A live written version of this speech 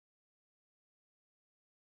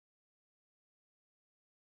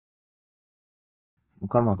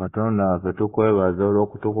Mukama Katonda waffe tukwebaza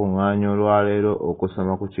olw'okutukuŋŋaanya olwaleero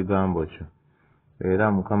okusoma ku kigambo kyo.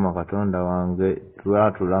 Era Mukama Katonda wange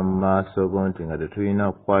twatula mu maaso go nti nga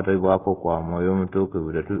tetulina kukwatibwako kwa mwoyo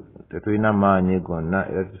omutuukirivu, tetulina maanyi gonna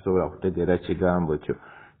era tusobola kutegeera kigambo kyo.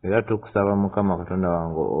 Era tukusaba Mukama Katonda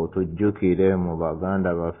wange otujjukire mu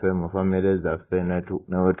baganda baffe, mu famire zaffe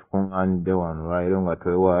ne we tukuŋŋaanidde wano lwaleero nga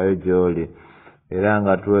twewaayo gy'oli. Era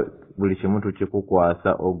nga buli kimu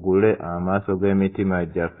tukikukwasa oggule amaaso g'emitima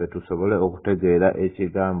gyaffe tusobole okutegeera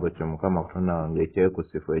ekigambo kyo Mukama Katonda wange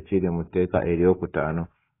ekyekusifu ekiri mu tteeka eryokutaano mu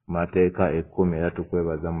mateeka 10. Era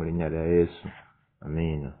tukwebaza mu linnya lya Yesu,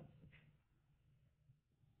 amiina.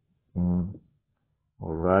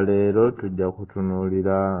 Olwaleero tujja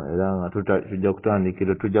kutunuulira era nga tujja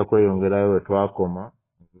kutandikira, tujja kweyongerayo we twakoma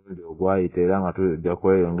omulundi ogwayita era nga tujja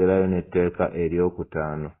kweyongerayo n'etteeka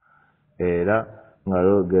eryokutaano. Era nga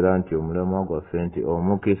loogera nti omulemwa gwaffe nti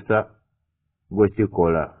omukisa gwe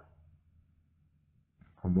kikola,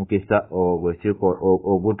 omukisa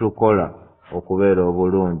ogutukola okubeera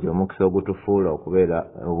obulungi, omukisa ogutufuula okubeera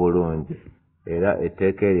obulungi. Era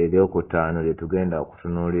etteeka eryo eryokutaano lye tugenda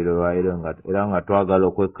okutunuulira olwaleero era nga twagala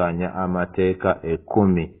okwekkaanya amateeka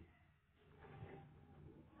 10,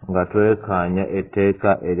 nga twekkaanya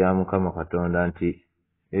etteeka erya Mukama Katonda nti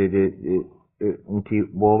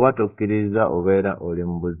bw'oba tokkiriza obeera oli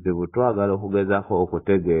mu buzibu. Twagala okugezaako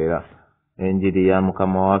okutegeera enjiri ya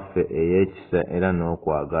Mukama waffe ey'ekisa era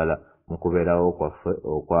n'okwagala mu kubeerawo kwaffe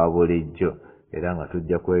okwa bulijjo. Era nga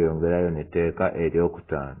tujja kweyongerayo n'etteeka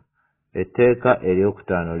eryokutaano. Etteeka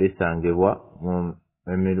eryokutaano lisangibwa mu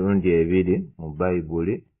emirundi 2 mu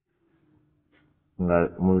Bayibuli, nga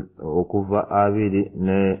okuva 2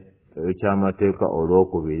 n'ekyamateeka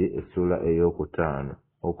olwokubiri essula ey'okutaano.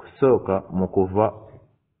 Okusooka mu kuva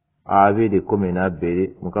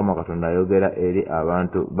 2:12 Mukama Katonda ayogera eri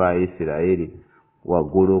abantu ba Isirayiri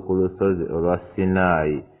waggulu ku lusozi olwa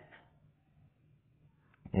Sinaayi.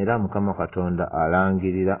 Era Mukama Katonda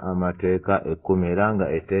alangirira amateeka 10 era nga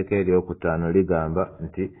etteeka eryokutaano ligamba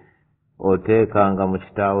nti oteekanga mu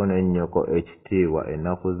kitaawo n'ennyoko ekitiibwa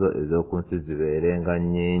ennaku zo ez'oku nsi zibeerenga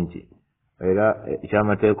nnyingi. Era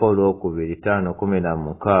ekyamateeka olwokubiri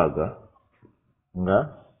 5:16 nga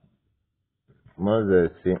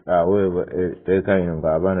Moses aweebwa etteeka lino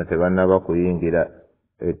ng'abaana tebannaba kuyingira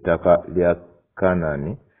ettaka lya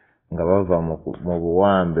Kanaani nga bava mu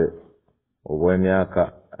buwambe obw'emyaka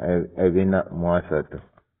 430.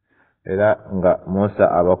 Era nga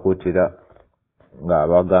Musa abakuutira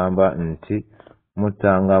ng'abagamba nti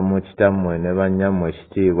muttanga mu kitammwe ne bannyammwe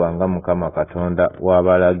ekitiibwa nga Mukama Katonda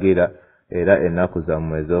w'abalagira, era ennaku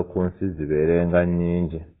zammwe ez'oku nsi zibeerenga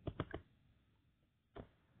nnyingi.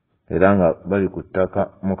 Era nga bali ku ttaka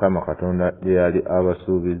Mukama Katonda lye yali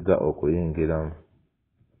abasuubizza okuyingiramu.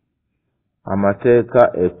 Amateeka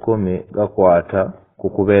 10 gakwata ku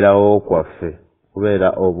kubeerawo kwaffe, kubeera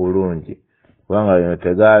obulungi, kubanga bino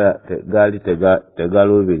gaali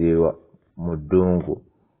tegaluubirirwa mu ddungu,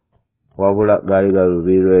 wabula gaali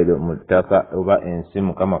galuubirirwa eryo mu ttaka oba ensi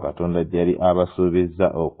Mukama Katonda gye yali abasuubizza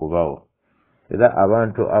okubawo. Era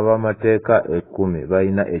abantu ab'amateeka 10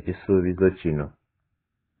 balina ekisuubizo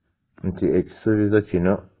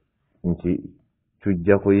kino nti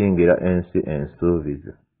tujja kuyingira ensi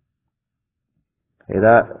ensuubizo.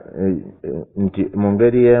 Era nti mu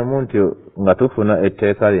ngeri y'emu nti nga tufuna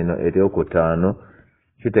etteeka lino eryokutaano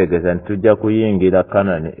kitegeeza nti tujja kuyingira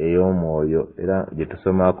Kanaani ey'omwoyo, era gye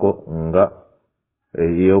tusomako nga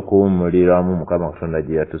ey'okuwummuliramu Mukama Katonda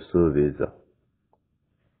gye yatusuubiza.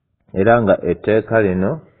 Era nga etteeka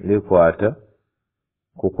lino likwata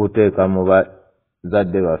ku kuteeka mu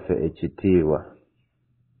bazadde baffe ekitiibwa.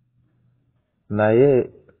 Naye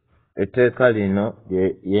etteeka lino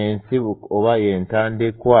y'ensibuko oba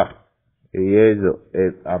y'entandikwa ey'ezo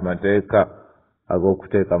amateeka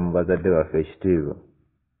ag'okuteeka mu bazadde baffe ekitiibwa.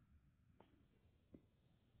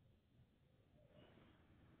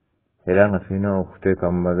 Era nga tulina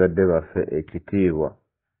okuteeka mu bazadde baffe ekitiibwa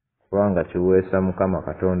kubanga kiweesa Mukama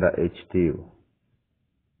Katonda ekitiibwa.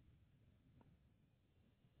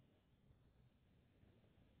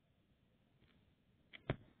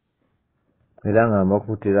 Era nga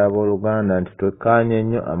mbakuutira abooluganda nti twekkaanye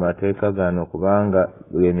nnyo amateeka gano kubanga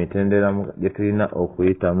emitendera gye tulina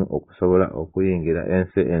okuyitamu okusobola okuyingira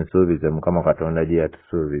ensi ensuubize Mukama Katonda gye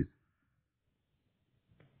yatusuubiza.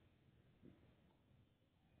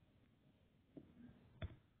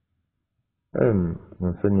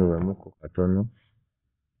 Nsonyiwemu katono,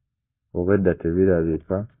 obwedda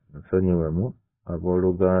tebirabika, nsonyiwemu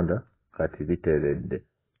abooluganda kati biteredde.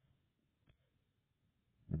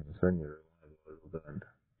 Nsonyiwemu abooluganda.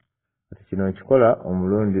 Kati kino nkikola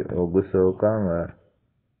omulundi ogusooka nga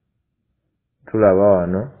tulaba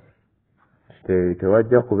wano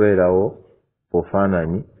tewajja kubeerawo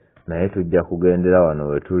bufaananyi naye tujja kugendera wano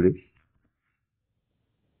we tuli.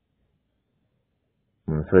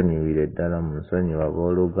 Munsonyiwire ddala, munsonyiwa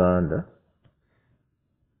abooluganda.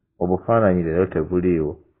 Obufaananyi leero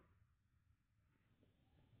tebuliiwo.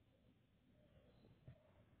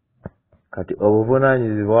 Kati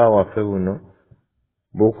obuvunaanyizibwa waffe buno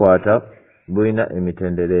bulina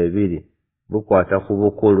emitendera ebiri. Bukwata ku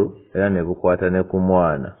bukulu era ne bukwata ne ku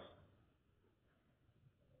mwana.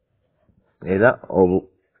 Era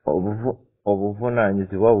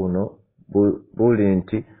obuvunaanyizibwa buno buli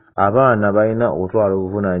nti abaana balina okutwala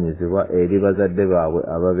obuvunaanyizibwa eri bazadde baabwe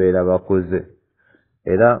ababeera bakuze.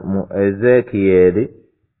 Era mu Ezeekiyeri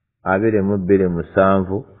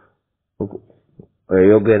 22:7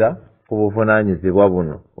 eyogera ku buvunaanyizibwa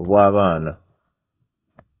buno obw'abaana.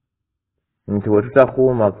 Nti bwe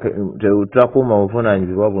tutakuuma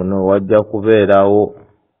obuvunaanyizibwa buno wajja kubeerawo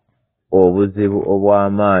obuzibu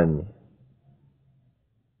obw'amaanyi.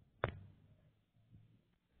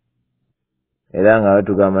 Era nga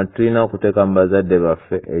batugamba nti tulina okuteeka mu bazadde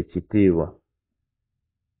baffe ekitiibwa.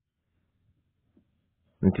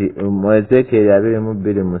 Nti mu Ezeekiyeri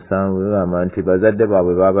 22:7 bigamba nti bazadde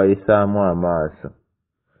baabwe babayisaamu amaaso.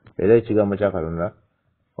 Era ekigambo kya Katonda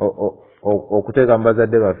okuteeka mu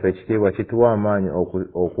bazadde baffe ekitiibwa kituwa amaanyi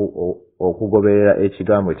okugoberera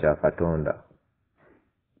ekigambo kya Katonda.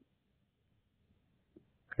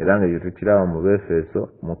 Era nga ebyo tukiraba mu Befeso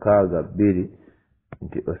 6:2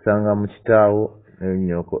 nti osanga mu kitaawo ne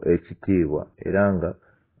nnyoko ekitiibwa, era nga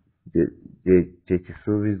kye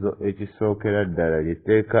kisuubizo ekisookera ddala,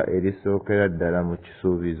 ly'etteeka erisookera ddala mu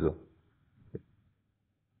kisuubizo.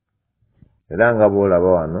 Era nga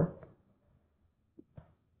bw'olaba wano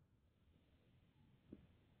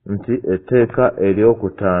nti etteeka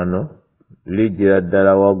eryokutaano lijjira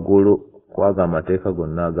ddala waggulu kwago amateeka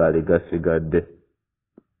gonna agaali gasigadde.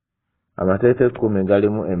 Amateeka 10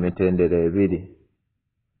 galimu emitendera ebiri.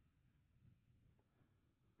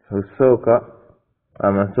 Osooka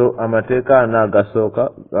amateeka ana agasooka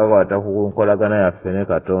gakwata ku nkolagana yaffe ne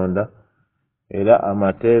Katonda, era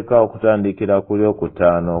amateeka okutandikira ku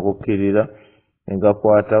lyokutaano okukkirira ne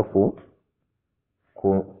gakwata ku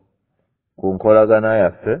nkolagana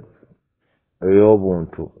yaffe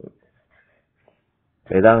ey'obuntu.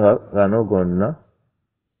 Era nga gano gonna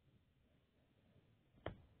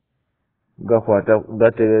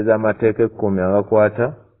gategeeza amateeka 10 agakwata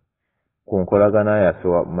ku nkolagana yaffe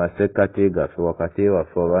mu masekkati gaffe wakati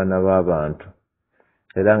waffe abaana b'abantu.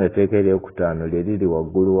 Era ng'etteeka eryokutaano lye liri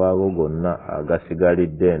waggulu waabo gonna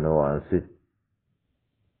agasigalidde eno wansi.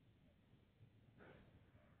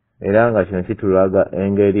 Era nga kino kitulaga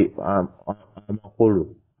engeri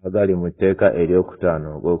amakulu agali mu tteeka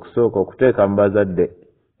eryokutaano. Okusooka okuteeka mu bazadde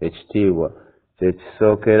ekitiibwa kye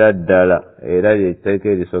kisookera ddala, era ly'etteeka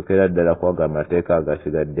erisookera ddala kwago amateeka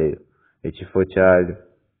agasigaddeyo ekifo kyalyo.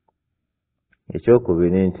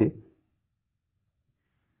 Ekyokubiri nti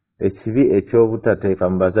ekibi eky'obutateeka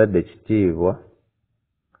mu bazadde ekitiibwa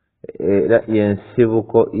era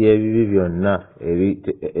y'ensibuko y'ebibi byonna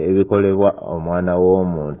ebikolebwa omwana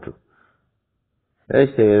w'omuntu. Era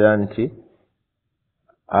kitegeeza nti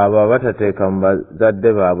abo abatateeka mu bazadde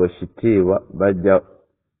baabwe ekitiibwa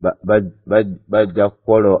bajja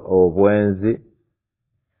kukola obwenzi,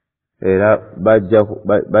 era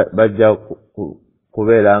bajja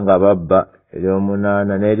kubeera nga babba.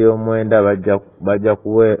 Ery'omunaana n'ery'omwenda bajja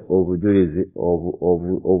kuwa obujulizi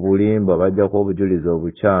obulimba, bajja kuwa obujulizi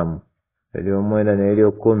obukyamu. Ery'omwenda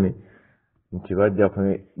n'ery'okumi nti bajja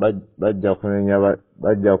kunenya,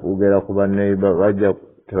 bajja kugera ku banneiba,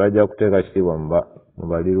 tebajja kuteeka kitiibwa mu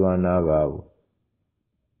balirwana baabwe,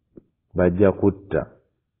 bajja kutta.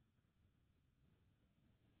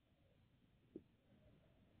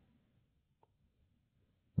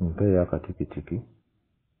 Mpeeyo akatikitiki.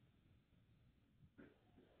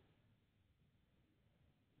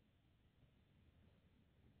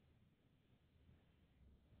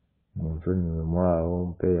 Munsonyiwe mwawo,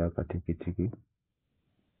 mpeeyo akatikitiki.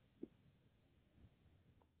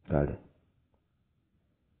 Kale.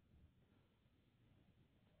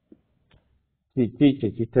 Kiki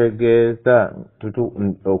kye kitegeeza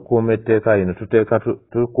okukuuma etteeka lino?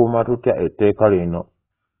 Tukuuma tutya etteeka lino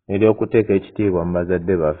ery'okuteeka ekitiibwa mu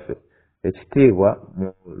bazadde baffe? Ekitiibwa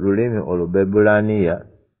mu lulimi Olubebulaniya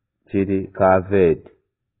kiri kaved,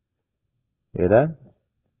 era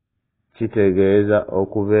kitegeeza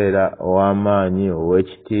okubeera ow'amaanyi,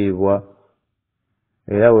 ow'ekitiibwa.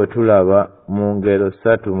 Era bwe tulaba mu ngero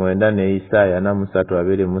 3:9 ne Isaaya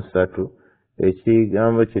 43:23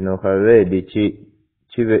 ekigambo kino kaved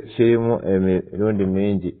kirimu emirundi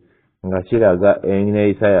mingi nga kiraga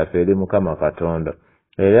enneeyisa yaffe eri Mukama Katonda.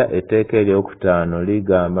 Era etteeka eryokutaano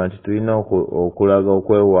ligamba nti tulina okulaga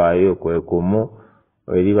okwewaayo kwe kumu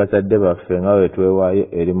eri bazadde baffe nga bwe twewaayo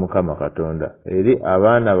eri Mukama Katonda. Eri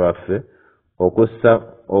abaana baffe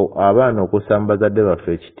abaana okussa mu bazadde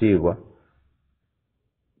baffe ekitiibwa,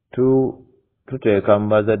 tuteeka mu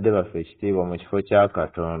bazadde baffe ekitiibwa mu kifo kya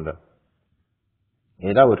Katonda.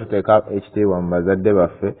 Era bwe tuteeka ekitiibwa mu bazadde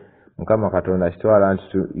baffe, Mukama Katonda kitwala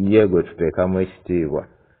nti ye gwe tuteekamu ekitiibwa,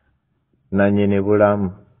 nannyini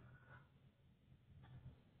bulamu.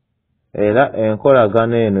 Era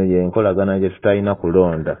enkolagana eno y'enkolagana gye tutalina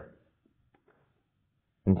kulonda,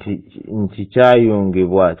 nti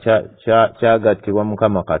kyayungibwa kyagattibwa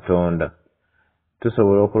Mukama Katonda.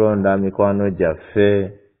 Tusobola okulonda mikwano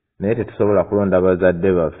gyaffe naye tetusobola kulonda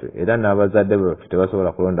bazadde baffe, era n'abazadde baffe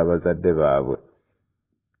tebasobola kulonda bazadde baabwe.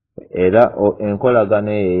 Era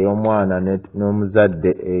enkolagana eyo ey'omwana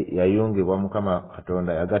n'omuzadde yayungibwa Mukama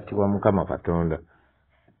Katonda, yagattibwa Mukama Katonda.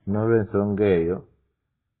 N'olw'ensonga eyo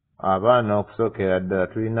abaana okusookera ddala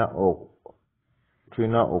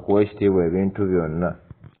tulina okuwa ekitiibwa ebintu byonna,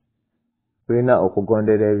 tulina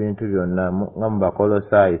okugondera ebintu byonna nga mu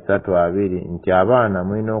Bakolosaayi 3:2 nti abaana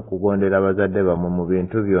mulina okugondera bazadde bammwe mu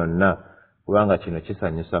bintu byonna kubanga kino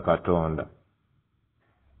kisanyusa Katonda.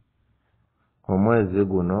 Omwezi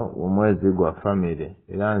guno omwezi gwa famire,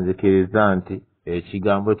 era nzikiriza nti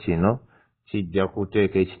ekigambo kino kijja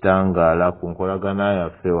kuteeka ekitangaala ku nkolagana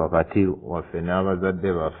yaffe wakati waffe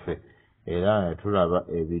n'abazadde baffe, era ne tulaba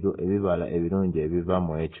ebibala ebirungi ebiva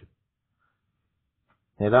mu ekyo.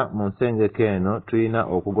 Era mu nsengeka eno tulina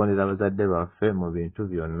okugondera abazadde baffe mu bintu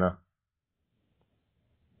byonna,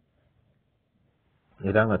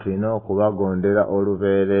 era nga tulina okubagondera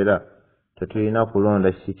olubeerera. Tetulina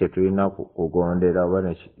kulonda kiki kye tulina kugondera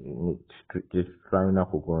oba kyetulina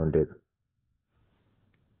kugondera.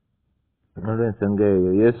 Olw'ensonga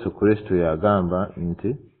eyo Yesu Kristo yagamba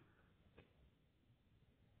nti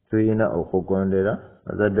tulina okugondera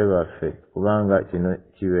bazadde baffe kubanga kino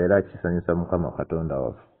kibeera kisanyusa Mukama Katonda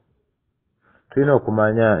waffe. Tulina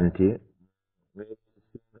okumanya nti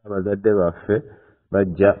abazadde baffe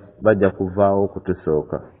bajja kuvaawo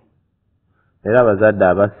okutusooka, era abazadde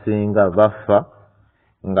abasinga bafa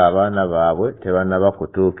ng'abaana baabwe tebannaba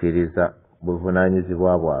kutuukiriza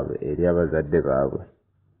buvunaanyizibwa bwabwe eri abazadde baabwe.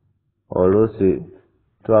 Oluusi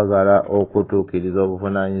twagala okutuukiriza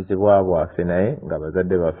obuvunaanyizibwa bwaffe naye nga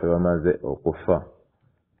bazadde baffe bamaze okufa.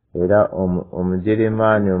 Era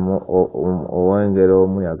omugirimaani ow'engero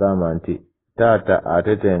omu yagamba nti taata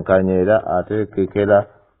atetenkanya era ateekekera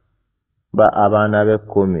abaana be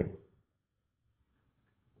 10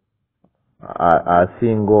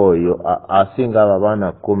 asinga abo abaana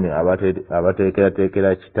 10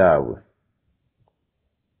 abateekerateekera kitaabwe.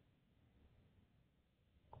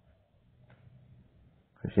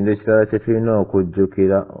 Ekintu ekirala kye tulina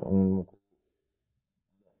okujjukira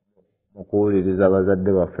mu kuwuliriza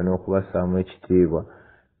abazadde baffe n'okubassaamu ekitiibwa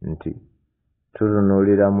nti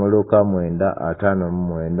tutunuulira mu Luka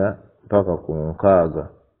 9:59 mpaka ku 6.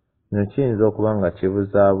 Kino kiyinza okuba nga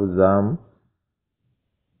kibuzaabuzaamu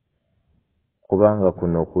kubanga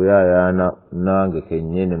kuno kuyaayaana nange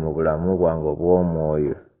kennyini mu bulamu bwange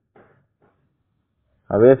obw'omwoyo.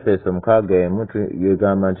 Abeefeso 6:1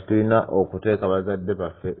 yegamba nti tulina okuteeka bazadde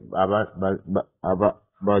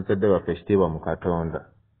baffe ekitiibwa mu Katonda.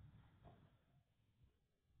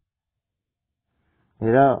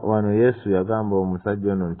 Era wano Yesu yagamba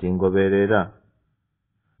omusajja ono nti ngoberera,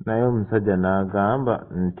 naye omusajja n'agamba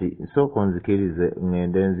nti nsooka onzikirize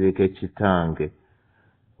ngende nziike kitange.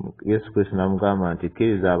 Yesu Kristo n'amugamba nti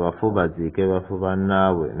kkiriza abafu baziike bafu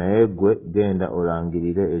bannaabwe, naye ggwe genda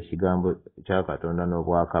olangirire ekigambo kya Katonda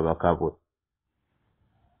n'obwakabaka bwe.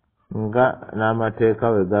 Nga n'amateeka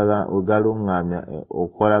we galuŋŋamya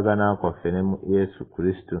okukolagana kwaffe ne Yesu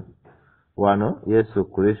Kristo, wano Yesu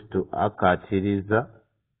Kristo akkaatiriza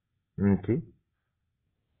nti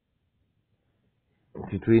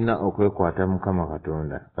tulina okwekwata Mukama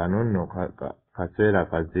Katonda. Kano nno kaseera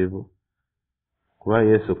kazibu kuba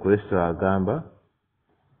Yesu Kristo agamba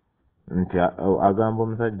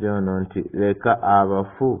omusajja ono nti leka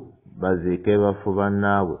abafu baziike bafu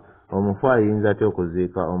bannaabwe. Omufu ayinza atya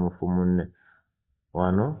okuziika omufu munne?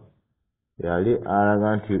 Wano yali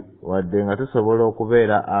alaga nti wadde nga tusobola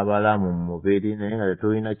okubeera abalamu mu mubiri naye nga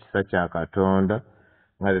tetulina kisa kya Katonda,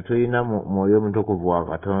 nga tetulina mwoyo omutukuvu wa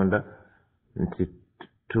Katonda, nti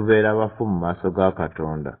tubeera bafu mu maaso ga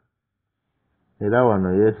Katonda. Era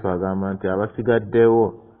wano Yesu agamba nti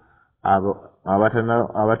abasigaddewo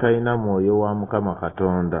abatalina mwoyo wa Mukama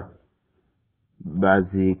Katonda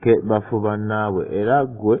baziike bafu bannaabwe. Era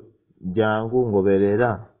ggwe jangu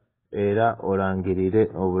ngoberera era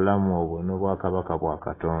olangirire obulamu obwo n'obwakabaka bwa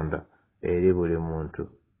Katonda eri buli muntu.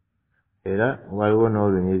 Era waliwo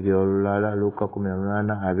n'olunyiriri olulala Luka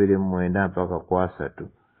 18:29-3.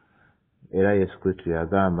 Era Yesu Kristo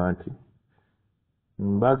yagamba nti,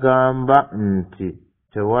 mbagamba nti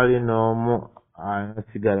tewali n'omu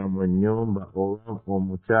anasigala mu nnyumba oba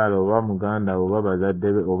omukyala oba muganda oba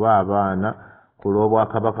bazadde be oba abaana ku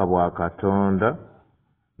lw'obwakabaka bwa Katonda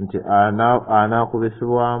nti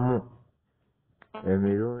anaakubisibwamu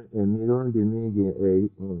emirundi mingi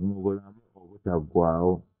mu bulamu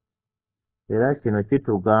obutaggwaawo. Era kino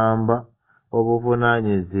kitugamba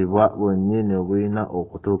obuvunaanyizibwa bwennyini obulina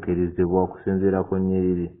okutuukirizibwa okusinziira ku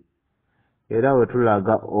nnyiriri. Era bwe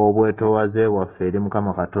tulaga obwetoowaze bwaffe eri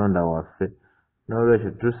Mukama Katonda waffe,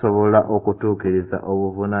 n'olwekyo tusobola okutuukiriza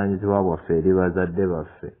obuvunaanyizibwa bwaffe eri bazadde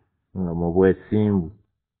baffe nga mu bwesimbu.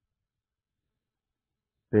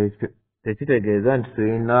 Tekitegeeza nti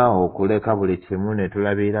tulina okuleka buli kimu ne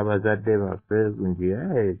tulabirira bazadde baffe nti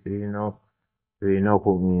tulina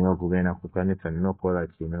okugenda ku kkanisa, nina okukola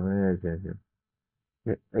kino.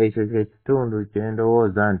 Ekyo kyekitundu kye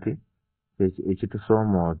ndowooza nti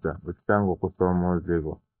ekitusoomooza bwe tutanga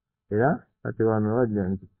okusoomoozebwa. Era kati wano wajja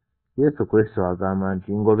nti Yesu Kristo agamba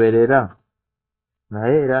nti ngoberera,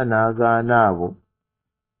 naye era n'agaana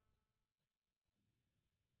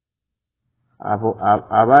abo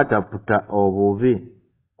abaataputa obubi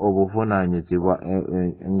obuvunaanyizibwa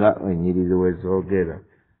nga ennyiriri we zoogera.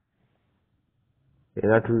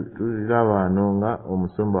 Era tulaba wano nga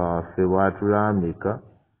omusumba waffe bw'atulambika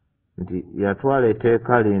nti yatwala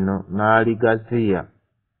etteeka lino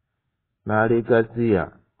n'aligaziya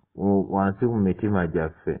wansi mu mitima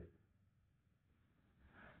gyaffe.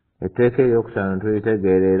 Etteeka eryokutaano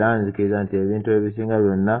tulitegeera era nzikiriza nti ebintu ebisinga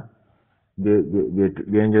byonna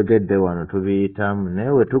bye njogedde wano tubiyitamu, naye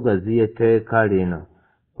we tugaziya etteeka lino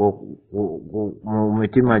mu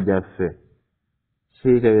mitima gyaffe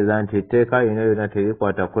kitegeeza nti etteeka lino byonna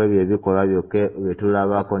terikwata ku ebyo ebikolwa byokka bye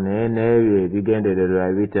tulabako, naye n'ebyo ebigendererwa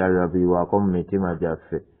ebitalabirwako mu mitima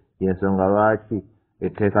gyaffe. Y'ensonga lwaki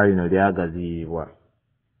etteeka lino lyagaziyibwa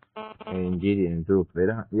enjiri entuufu.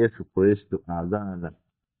 Era Yesu Kristo agaana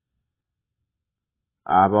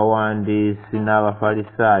abawandiisi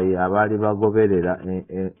n'Abafalisaayi abaali bagoberera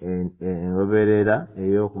engoberera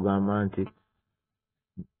ey'okugamba nti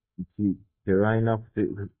tebalina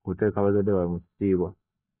kuteeka bazadde baabwe mu kitiibwa.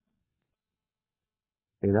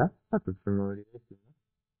 Era katutunuulire kino,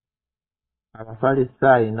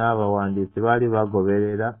 Abafalisaayi n'abawandiisi baali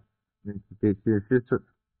bagoberera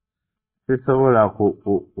sisobola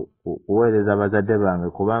kuweereza bazadde bange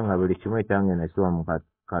kubanga buli kimu ekyange nakiwa mu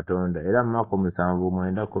Katonda. Era mu Maako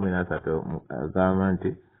 7:9-13 agamba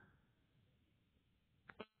nti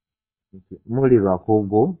muli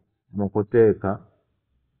bakugu mu kuteeka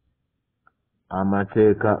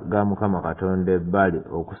amateeka ga Mukama Katonda ebbali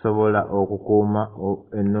okusobola okukuuma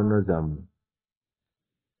ennono zammwe.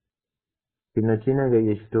 Kino kirina engeri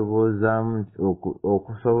gye kitubuuzaamu nti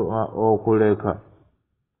okusobola okuleka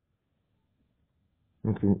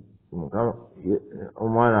nti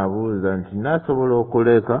omwana abuuza nti naasobola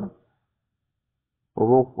okuleka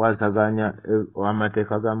oba okukwasaganya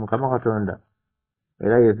amateeka ga Mukama Katonda.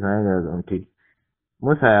 Era Yesu naye nti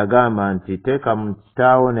Musa yagamba nti teeka mu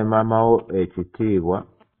kitaawo ne maama wo ekitiibwa,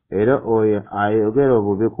 era oyo ayogera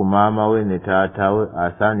obubi ku maama we ne taata we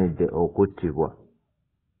asaanidde okuttibwa.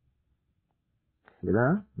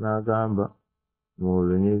 Era n'agamba mu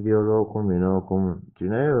lunyiriri olw'11 nti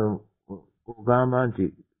naye kugamba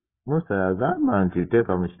nti Musa yagamba nti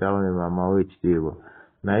teeka mu kitaawo ne maama we ekitiibwa,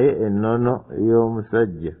 naye ennono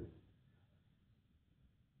y'omusajja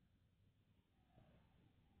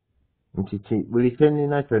nti buli kye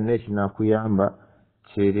nnina kyonna ekinakuyamba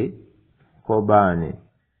kiri kobaani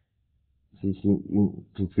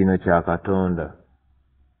kino kya Katonda.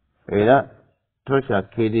 Era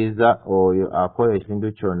tokyakkiriza oyo akola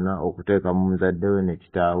ekintu kyonna okuteeka mu muzadde we ne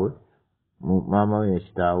kitaawe, mu maama we ne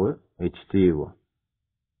kitaawe ekitiibwa.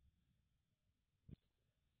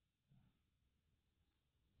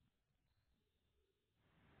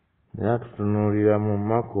 Era tutunuulira mu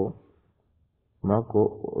Mako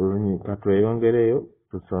katweyongereyo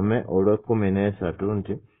tusome olw'13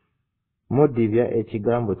 nti mudibya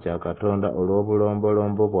ekigambo kya Katonda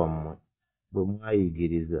olw'obulombolombo bwammwe bwe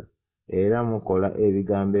mwayigiriza, era mukola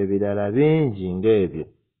ebigambo ebirala bingi ng'ebyo.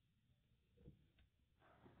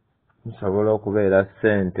 Musobola okubeera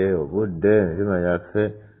ssente, obudde, emitima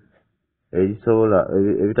yaffe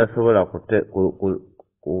ebitasobola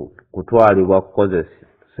kutwalibwa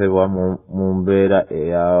kukozesebwa mu mbeera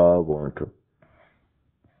ey'obuntu.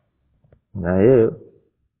 Naye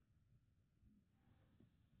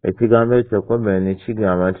ekigambo ekyo komeni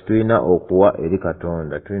kigamba nti tulina okuwa eri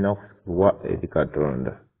Katonda, tulina okuwa eri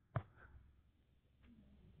Katonda.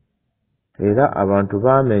 Era abantu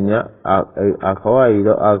baamenya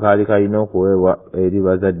akawaayiro akaali kalina okuweebwa eri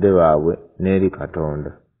bazadde baabwe n'eri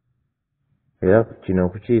Katonda. Era kino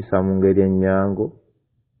okukiyisa mu ngeri ennyangu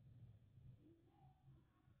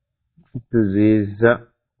kituziyiza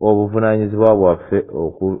obuvunaanyizibwa bwaffe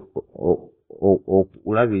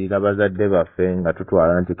okulabirira bazadde baffe nga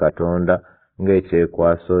tutwala nti Katonda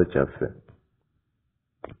ng'ekyekwaso kyaffe.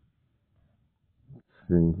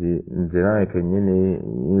 Nze nange kennyini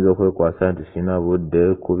nyinza okwekwasa nti sina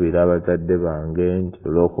budde kubira abazadde bange nti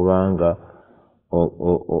olw'okubanga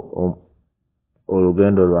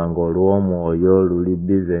olugendo lwange olw'omwoyo luli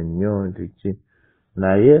bize nnyo nti ki,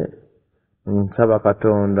 naye nsaba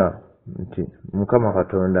Katonda nti Mukama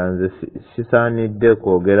Katonda nze sisaanidde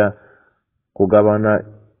kwogera kugabana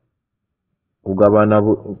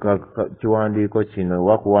kiwandiiko kino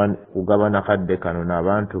oba kugabana kadde kano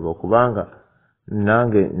n'abantu bo, kubanga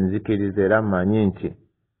nange nzikiriza era mmanyi nti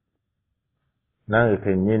nange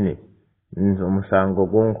kennyini omusango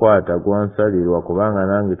gunkwata gwansalirwa, kubanga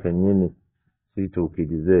nange kennyini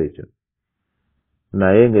situukiriza ekyo.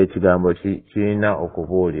 Naye ng'ekigambo kirina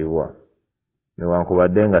okubuulibwa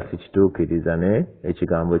newankubadde nga sikituukiriza, naye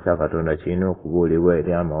ekigambo kya Katonda kirina okubuulibwa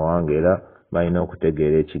eri amawanga era balina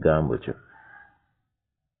okutegeera ekigambo kyo.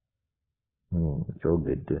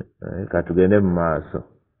 Kyogedde naye katugende mu maaso,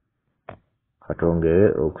 katwongere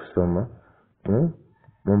okusoma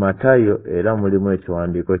mu Matayo, era mulimu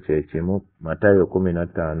ekiwandiiko kye kimu, Matayo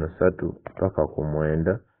 15:3 paka ku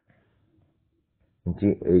 9, nti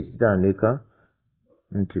ekitandika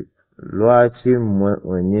nti lwaki mmwe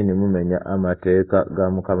wennyini mumenya amateeka ga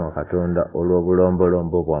Mukama Katonda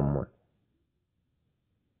olw'obulombolombo bwammwe.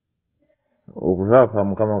 Okuvaako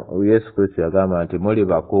Mukama Yesu Kristo yagamba nti muli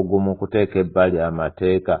bakugu mu kuteeka ebbali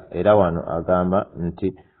amateeka, era wano agamba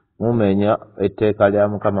nti mumenya etteeka lya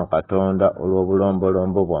Mukama Katonda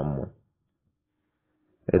olw'obulombolombo bwammwe,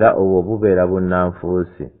 era obwo bubeera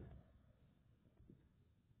bunnanfuusi.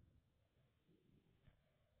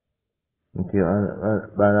 Nti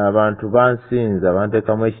bano abantu bansinza,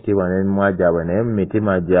 banteekamu ekitiibwa n'emimwa gyabwe, naye mu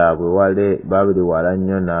mitima gyabwe wale babiri wala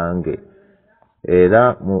nnyo nange,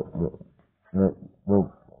 era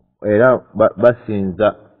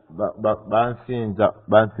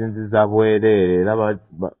bansinziza bwereere, era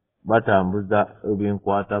batambuza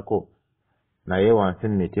ebinkwatako, naye wansi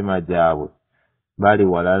mu mitima gyabwe bali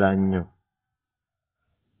walala nnyo.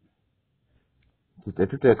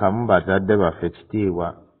 Tetuteekamu bazadde baffe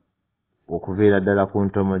ekitiibwa okuviira ddala ku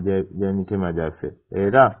ntomo gy'emitima gyaffe,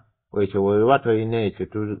 era ekyo bweba tolina ekyo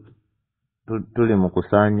tuli mu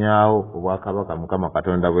kusaanyaawo obwakabaka Mukama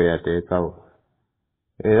Katonda bwe yateekawo.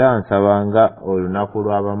 Era nsabanga olunaku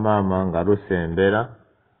lw'abamaama nga lusembera,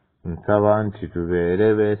 nsaba nti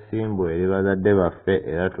tubeere beesimbu eri bazadde baffe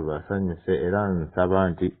era tubasanyuse, era nsaba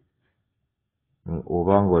nti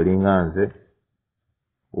oba ng'olinga nze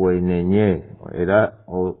weenenye era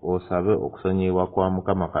osabe okusonyiyibwa kwa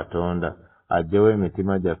Mukama Katonda aggyewo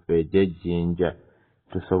emitima gyaffe egy'ejjinja,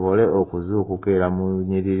 tusobole okuzuukuka era mu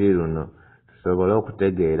lunyiriri luno, tusobole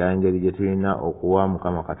okutegeera engeri gye tulina okuwa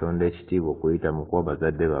Mukama Katonda ekitiibwa okuyita mu kuwa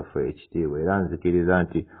bazadde baffe ekitiibwa, era nzikiriza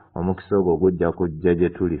nti omukisa ogwo gujja kujja gye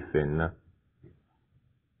tuli ffenna.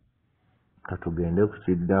 Katugende ku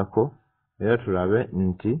kiddako era tulabe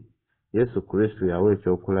nti Yesu Kristo yawa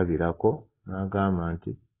ekyokulabirako n'agamba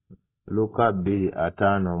nti Luka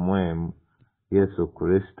 2:5 Yesu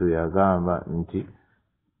Kristo yagamba nti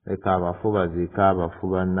leka abafu baziike abafu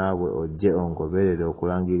bannaabwe, ojje ongoberere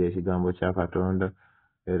okulangirira ekigambo kya Katonda,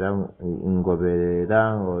 era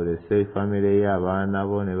ngoberera ng'olese famire y'abaana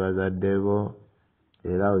bo ne bazadde bo,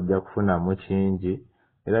 era ojja kufunamu kingi.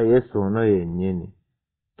 Era Yesu ono yennyini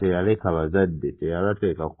teyaleka bazadde,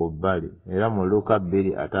 teyabateeka ku bbali, era mu Luka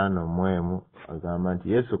 2:5 agamba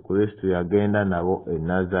nti Yesu Kristo yagenda nabo e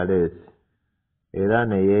Nazaaleesi, era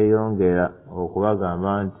ne yeeyongera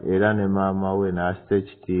okubagamba nti era ne maama we n'assa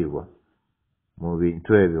ekitiibwa mu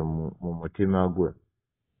bintu ebyo mu mutima gwe.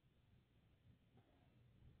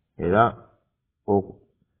 Era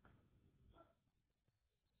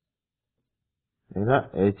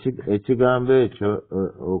ekigambo ekyo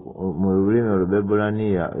mu lulimi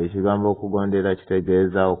Olubebulaniya, ekigambo okugondera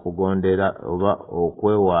kitegeeza okugondera oba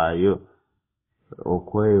okwewaayo,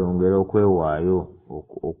 okweyongera, okwewaayo,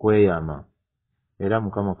 okweyama. Era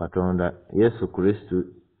Mukama Katonda Yesu Kristo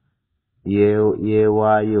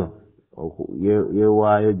yeewaayo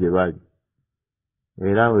gye bali.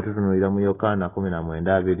 Era bwe tutunuulira mu Yokaana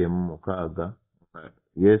 19:26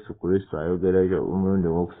 Yesu Kristo ayogera omulundi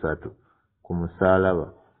ogwokusatu ku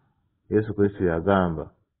musaalaba, Yesu Kristo yagamba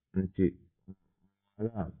nti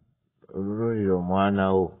olululira omwana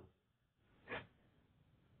wo.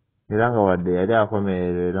 Era nga wadde yali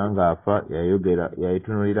akomerera era ng'afa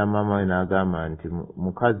yayitunulira maama we n'agamba nti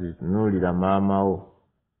mukazi tunuulira maama wo.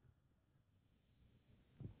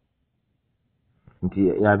 Nti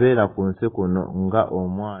yabeera ku nsi kuno nga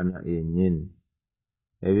omwana yennyini.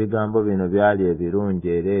 Ebigambo bino byali ebirungi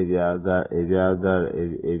era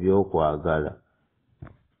ebyokwagala.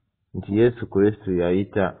 Nti Yesu Kristo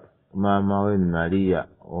yayita maama we Mariya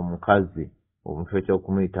omukazi omufo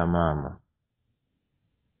ky'okumuyita maama.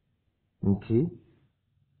 Nti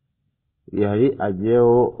yali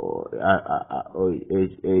ajeewo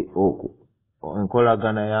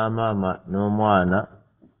enkolagana ya maama n'omwana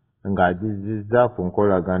ng'agizizza ku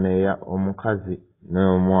nkolagana eya omukazi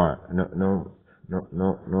n'omwana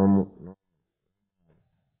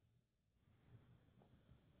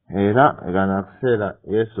era nakuseera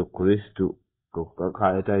Yesu Kristo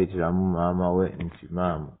kayitayitiramu maama we nti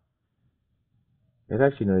maama.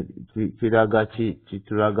 Era kino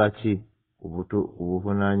kitulaga ki ku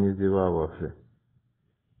buvunaanyizibwa bwaffe?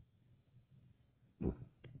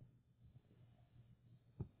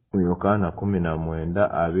 Yokaana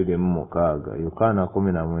 19:26 Yokaana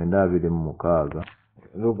 19:26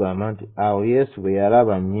 lugamba nti awo Yesu bwe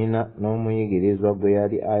yalaba nnyina n'omuyigirizwa gwe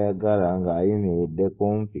yali ayagala ng'ayimiridde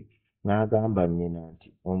kumpi n'agamba nnyina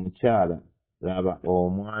nti omukyala laba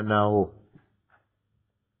omwana wo.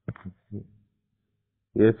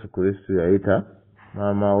 Yesu Kristo yayita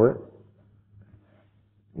maama we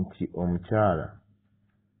nti omukyala.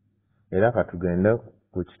 Era katugende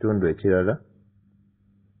ku kitundu ekirala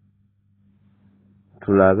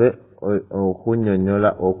tulabe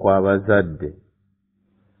okunnyonnyola okw'abazadde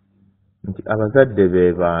nti abazadde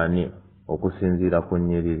be baani okusinziira ku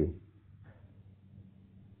nnyiriri.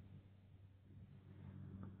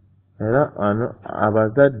 Era ano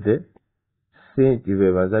abazadde si nti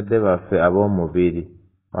be bazadde baffe ab'omubiri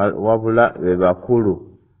wabula be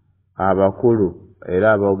abakulu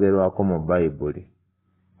era aboogerwako mu Bayibuli.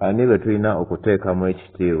 Ani be tulina okuteekamu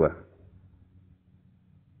ekitiibwa?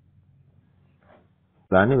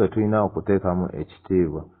 Ani be tulina okuteekamu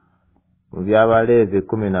ekitiibwa? Mu by'Abaleevi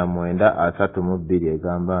 19:32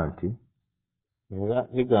 egamba nti era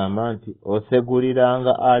bigamba nti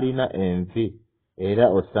oseguliranga alina envi era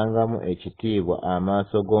ossangamu ekitiibwa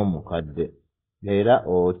amaaso g'omukadde era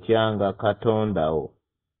otyanga Katonda wo,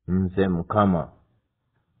 nze Mukama.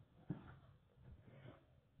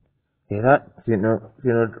 Era kino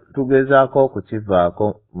tugezaako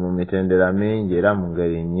okukivaako mu mitendera mingi era mu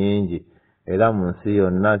ngeri nnyingi. Era mu nsi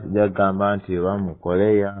yonna tujagamba nti oba mu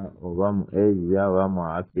Koleya oba mu Asia oba mu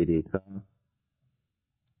Afirika,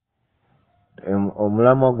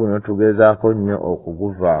 omulamwa guno tugezaako nnyo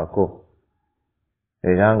okuguvaako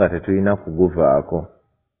era nga tetulina kuguvaako.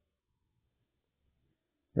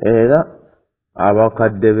 Era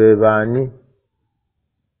abakadde be baani?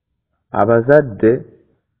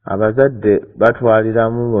 Abazadde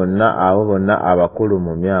batwaliramu abo bonna abakulu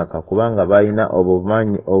mu myaka kubanga balina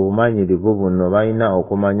obumanyirivu buno, balina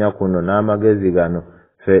okumanya kuno n'amagezi gano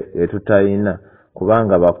ffe tetutayina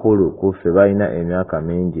kubanga bakulu ku ffe balina emyaka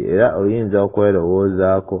mingi. Era oyinza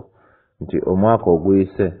okwerowoozaako nti omwaka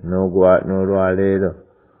oguyise n'olwaleero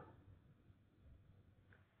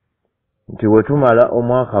nti bwe tumala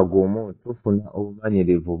omwaka gumu tufuna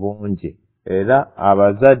obumanyirivu bungi. Era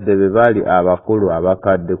abazadde be baali abakulu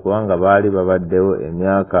abakadde kubanga baali babaddewo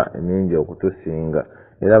emyaka emingi okutusinga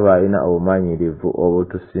era balina obumanyirivu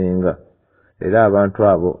obutusinga. Era abantu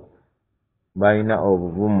abo balina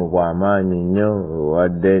obuvumu bw'amaanyi nnyo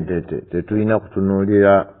wadde tetulina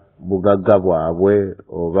kutunuulira bugagga bwabwe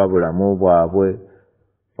oba bulamu bwabwe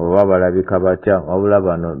oba balabika batya, wabula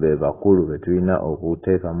bano be bakulu be tulina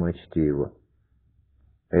okuteekamu ekitiibwa.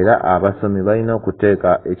 Era abasomi balina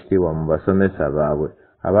okuteeka ekitiibwa mu basomesa baabwe.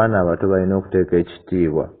 Abaana abato balina okuteeka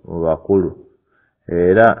ekitiibwa mu bakulu.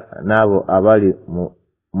 Era n'abo abali mu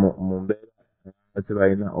mbeera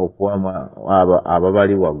balina okuwamu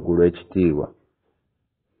ababali waggulu ekitiibwa.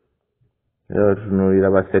 Era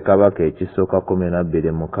tutunuulira Bassekabaka ekisooka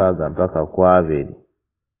 12:6 mpaka 20.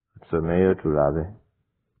 Tusomeyo tulabe.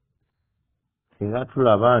 Era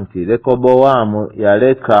tulaba nti Lekobowaamu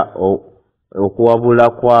yaleka okuwabula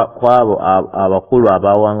kw'abo abakulu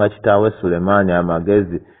abawanga kitaawe Sulemaani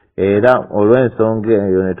amagezi. Era olw'ensonga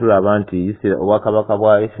eyo ne tulaba nti obwakabaka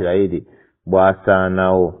bwa Isirayiri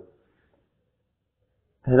bwasaanawo.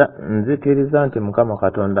 Era nzikiriza nti Mukama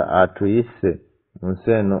Katonda atuyise mu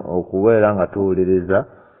nsi eno okubeera nga tuwuliriza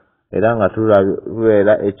era nga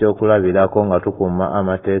tubeera ekyokulabirako nga tukuuma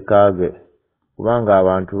amateeka ge kubanga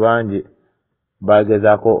abantu bangi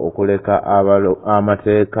bagezaako okuleka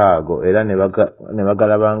amateeka ago era ne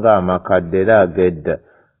bagalaba ng'amakadde era agedda.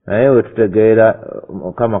 Naye we tutegeera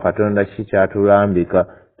Mukama Katonda kikyatulambika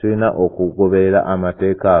tulina okugoberera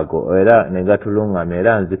amateeka ago era ne gatuluŋŋamya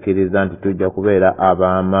era nzikiriza nti tujja kubeera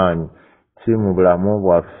ab'amaanyi si mu bulamu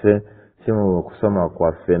bwaffe si mu kusoma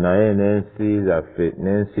kwaffe naye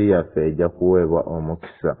n'ensi yaffe ejja kuweebwa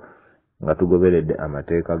omukisa nga tugoberedde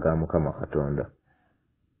amateeka ga Mukama Katonda.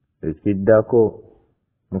 Ekiddako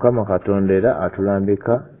Mukama Katonda era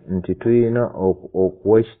atulambika nti tulina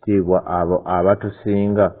okuwa ekitiibwa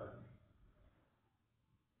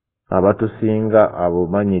abatusinga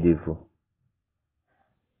abumanyirivu.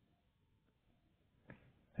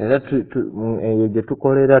 Era eyo gye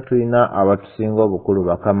tukolera tulina abatusinga obukulu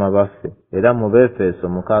bakama baffe. Era mu Befeso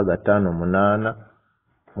 6:5-8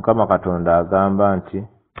 Mukama Katonda agamba nti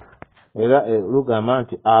era lugamba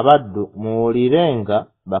nti abaddu muwulirenga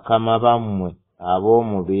bakama bammwe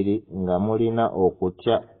ab'omubiri nga mulina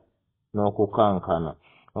okutya n'okukankana,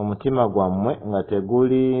 omutima gwammwe nga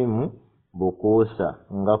teguliimu bukuusa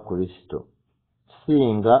nga Kristo,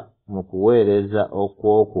 singa mu kuweereza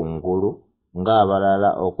okw'okungulu ng'abalala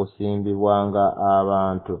okusimbibwa nga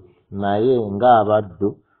abantu, naye ng'abaddu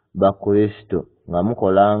ba Kristo nga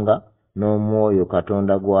mukolanga n'omwoyo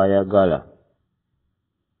Katonda gw'ayagala.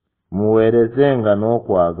 Muweerezenga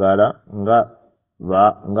n'okwagala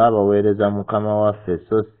ng'abaweereza Mukama waffe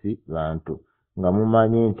so si bantu, nga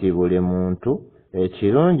mumanyi nti buli muntu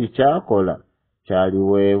ekirungi ky'akola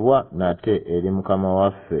kyaliweebwa nate eri Mukama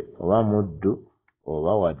waffe, oba muddu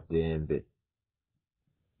oba wa ddembe.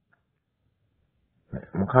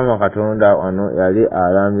 Mukama Katonda wano yali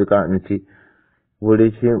alambika nti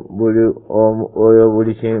buli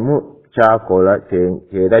kimu ky'akola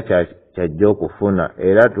era kyajja okufuna,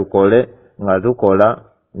 era tukole nga tukola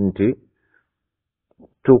nti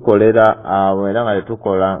tukolera abo era nga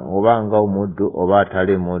tetukola oba nga omuddu oba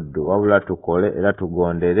atali muddu, wabula tukole era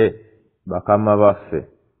tugondere bakama baffe.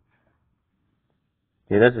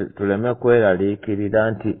 Era tuleme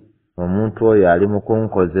kweraliikirira nti omuntu oyo ali mu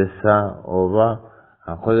kunkozesa oba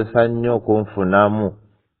akozesa nnyo okunfunamu.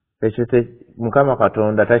 Ekyo Mukama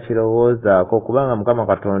Katonda takirowoozaako, kubanga Mukama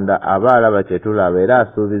Katonda aba alaba kye tulaba era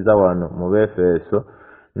asuubiza wano mu Befeso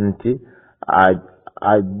nti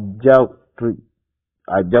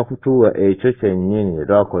ajja kutuwa ekyo kyennyini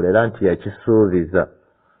twakolera nti yakisuubiza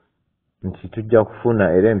nti tujja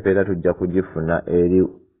kufuna era empeera tujja kugifuna eri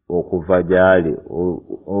okuva gy'ali,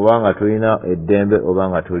 oba nga tulina eddembe oba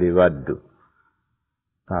nga tuli baddu.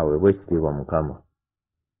 Aweebwe ekitiibwa Mukama.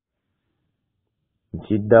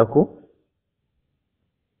 Nkiddako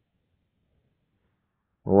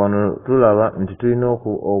wano tulaba nti tulina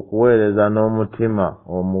okuweereza n'omutima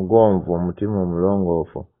omugonvu, omutima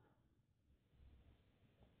omulongoofu.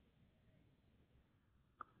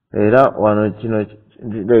 Era wano kino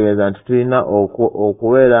kitegeeza nti tulina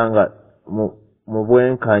okubeera nga mu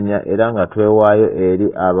bwenkanya era nga twewaayo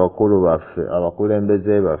eri abakulu baffe,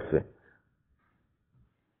 abakulembeze baffe.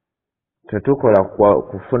 Tetukola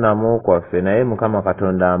kufunamu kwaffe, naye Mukama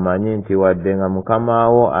Katonda amanyi nti wadde nga Mukama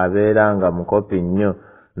wo abeera nga mukopi nnyo,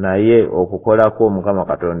 naye okukolako Mukama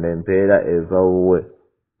Katonda empeera eva wuwe.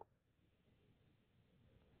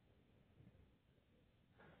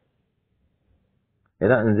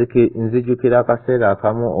 Era nzijukira akaseera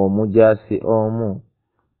akamu omujaasi omu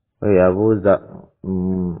we yabuuza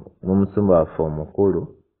mu musumba waffe omukulu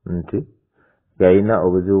nti yalina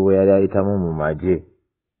obuzibu bwe yali ayitamu mu magye.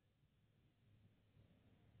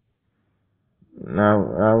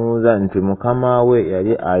 N'amubuuza nti mukama we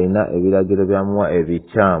yali alina ebiragiro byamuwa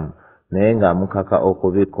ebikyamu naye ng'amukaka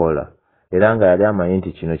okubikola era nga yali amanyi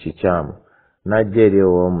nti kino kikyamu. N'ajja eri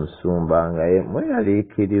ow'omusumba nga ye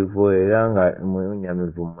mweyaliikirivu era nga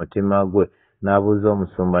mwenyamivu mu mutima gwe, n'abuuza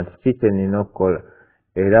omusumba nti kiki kye nina okukola,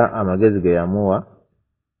 era amagezi ge yamuwa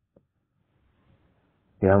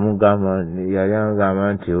yali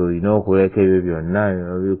amugamba nti olina okuleka ebyo byonna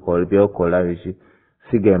byokola biki.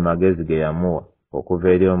 Si ge magezi ge yamuwa okuva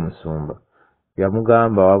eri omusumba.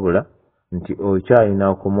 Yamugamba wabula nti okyalina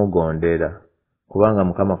okumugondera kubanga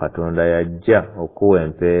Mukama Katonda yajja okuwa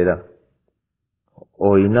empeera.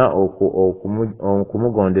 Olina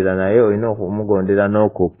okumugondera naye olina okumugondera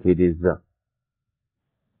n'okukkiriza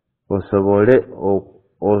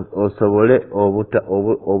osobole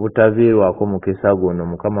obutaviirwako mukisa guno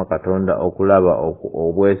Mukama Katonda okulaba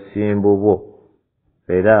obwesimbu bwo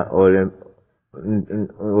era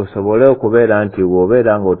osobole okubeera nti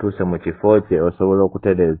bw'obeera ng'otuuse mu kifo kye osobola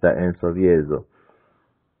okutereeza ensobi ezo.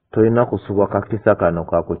 Tolina kusubwa kakisa kano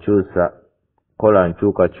ka kukyusa kola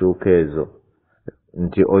nkyukakyuka ezo.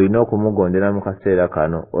 nti olina okumugondera mu kaseera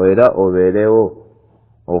kano era obeerewo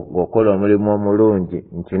okola omulimu omulungi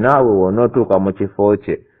nti naawe wonootuuka mu kifo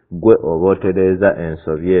kye gwe oba otereeza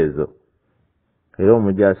ensobi ezo. Era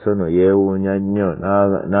omujaasi ono yeewuunya nnyo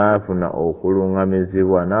n'afuna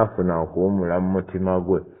okuluŋŋamizibwa n'afuna okuwumula mu mutima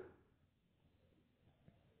gwe.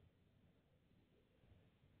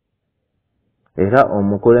 Era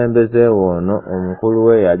omukulembeze ono omukulu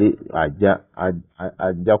we yali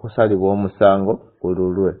ajja kusalibwa omusango ku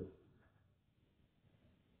lulwe.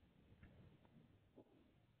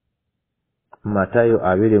 Matayo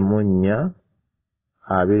 24,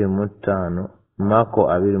 25, Mako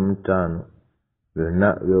 25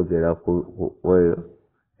 byonna byogera ku oyo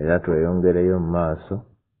era tweyongereyo mu maaso.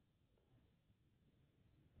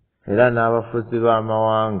 Era n'abafuzi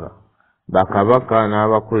b'amawanga bakabaka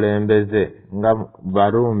n'abakulembeze nga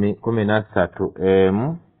Baruumi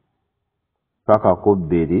 13 paka ku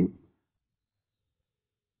 2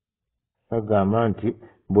 bagamba nti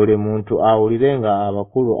buli muntu awulire nga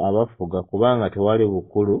abakulu abafuga kubanga tewali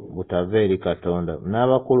bukulu butava eri Katonda,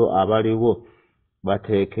 n'abakulu abaliwo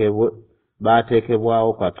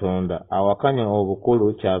bateekebwawo Katonda. Awakanya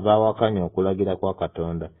obukulu kyava awakanya okulagira kwa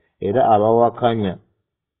Katonda, era abawakanya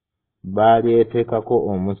balyeteekako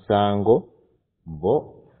omusango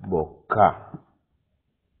bo bokka.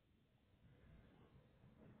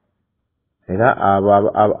 Era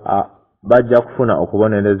bajja kufuna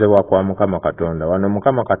okubonerezebwa kwa Mukama Katonda. Wano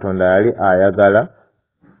Mukama Katonda yali ayagala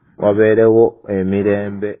wabeerewo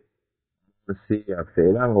emirembe mu nsi yaffe,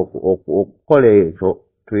 era ng'okukola ekyo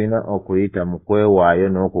tulina okuyita mu kwewaayo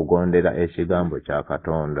n'okugondera ekigambo kya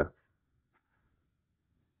Katonda.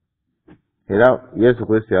 Era Yesu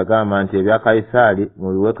Kristo yagamba nti ebya Kayisaali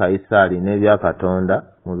mubiwe Kayisaali n'ebya Katonda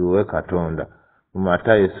mubiwe Katonda, mu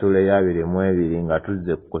Matayo 22 nga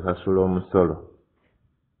tuzze kusasula omusolo.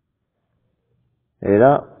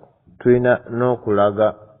 Era tulina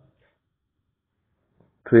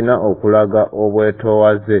okulaga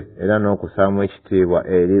obwetoowaze era n'okusaamu ekitiibwa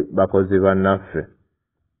eri bakozi bannaffe.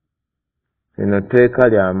 Lino tteeka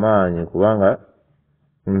lya maanyi kubanga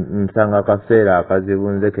nsanga akaseera akazibu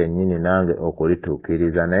nze kennyini nange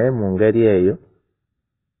okulituukiriza, naye mu ngeri eyo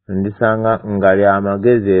ndisanga nga lya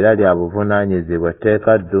magezi era lya buvunaanyizibwa,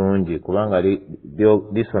 tteeka ddungi kubanga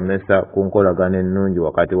lisomesa ku nkolagana ennungi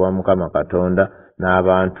wakati wa Mukama Katonda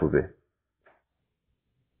n'abantu be,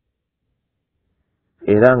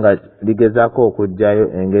 era nga ligezaako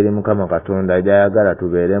okuggyayo engeri Mukama Katonda gy'ayagala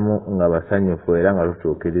tubeeremu nga basanyufu era nga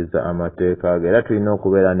tutuukiriza amateeka ge. Era tulina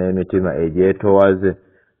okubeera n'emitima egyetoowaze,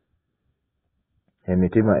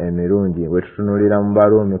 emitima emirungi. Bwe tutunulira mu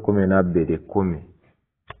Baruumi 12:10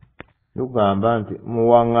 lugamba nti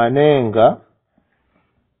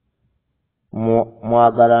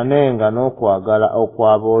mwagalanenga n'okwagala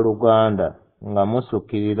okw'abooluganda nga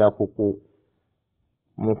musukkirira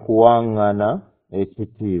mu kuwaŋŋana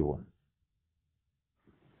ekitiibwa.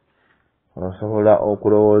 Osobola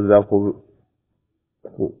okulowooza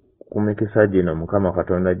ku mikisa gino Mukama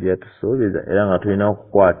Katonda gye yatusuubiza, era nga tulina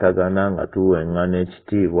okukwatagana nga tuweŋŋana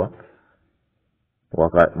ekitiibwa mu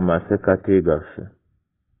masekkati gaffe.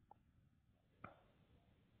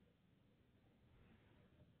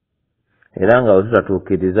 Era nga bwe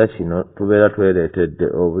tutatuukiriza kino tubeera twereetedde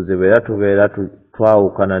obuzibu, era tubeera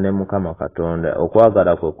twawukana ne Mukama Katonda.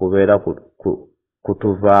 Okwagala kwe kubeera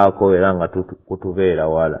kutuvaako era nga kutubeera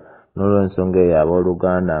wala. N'olw'ensonga eyo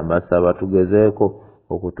abooluganda mbasaba tugezeeko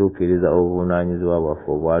okutuukiriza obuvunaanyizibwa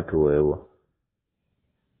bwaffe obwatuweebwa.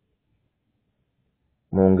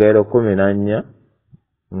 Mu ngero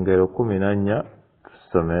 14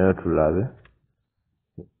 tusomeyo tulabe.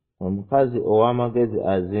 Omukazi ow'amagezi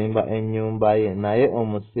azimba ennyumba ye, naye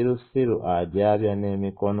omusirusiru ajaabya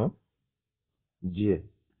n'emikono gye.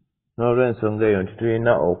 N'olw'ensonga eyo nti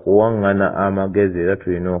tulina okuwaŋŋana amagezi era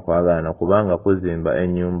tulina okwagalana kubanga kuzimba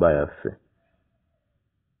ennyumba yaffe.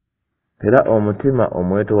 Era omutima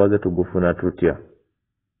omwetoowaze tugufuna tutya?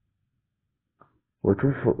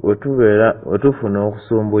 Bwe tufuna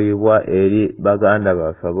okusumbuyibwa eri baganda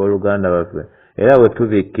baffe abooluganda baffe, era bwe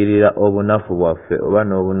tubikkirira obunafu bwaffe oba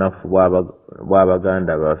n'obunafu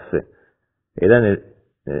bw'abaganda baffe, era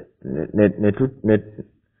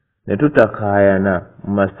ne tutakaayana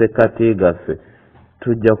mu masekkati gaffe,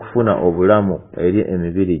 tujja kufuna obulamu eri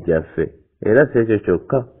emibiri gyaffe. Era si ekyo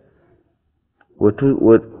kyokka,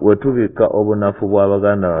 we tubikka obunafu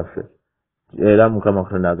bw'abaganda baffe, era Mukama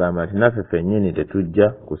Katonda agamba nti naffe ffennyini tetujja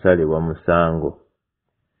kusalibwa musango.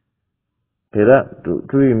 Era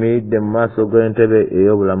tuyimiridde mu maaso g'entebe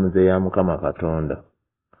ey'obulamuzi eya Mukama Katonda.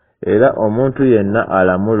 era omuntu yenna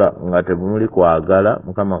alamula nga tebumuli kwagala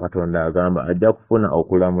Mukama Katonda agamba ajja kufuna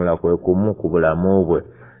okulamula kwe kumu ku bulamu bwe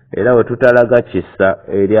era we tutalaga kisa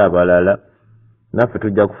eri abalala naffe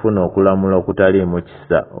tujja kufuna okulamula okutaliimu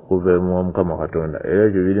kisa okuva mu Mukama Katonda era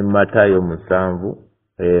ebyo biri mu Matayo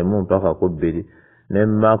 7:1-2 ne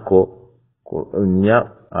Mako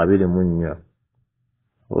 4:24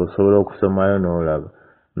 osobola okusomayo n'olaba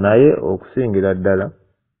naye okusingira ddala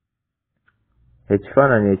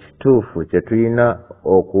ekifaananyi ekituufu kye tulina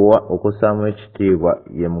okussaamu ekitiibwa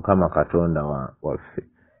ye Mukama Katonda waffe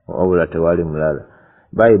wabula tewali mulala.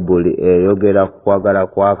 Bayibuli eyogera ku kwagala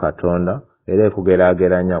kwa Katonda era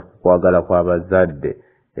ekugeraageranya ku kwagala kw'abazadde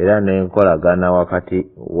era n'enkolagana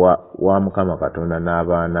wakati wa Mukama Katonda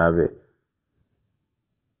n'abaana be.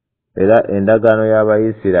 Era endagaano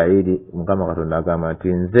y'Abayisirayiri Mukama Katonda agamba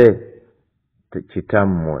nti nze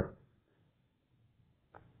kitammwe.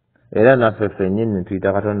 Era naffe ffennyini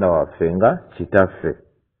tuyita Katonda waffe nga kitaffe.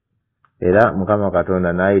 Era Mukama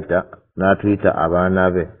Katonda n'atuyita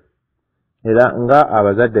abaana be. Era nga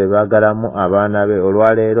abazadde baagalamu abaana be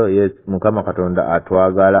olwaleero Mukama Katonda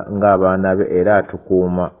atwagala ng'abaana be era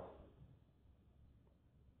atukuuma.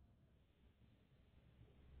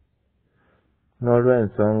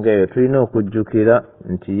 N'olw'ensonga eyo tulina okujjukira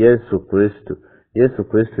nti Yesu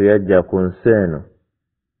Kristo yajja ku nsi eno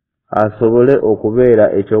asobole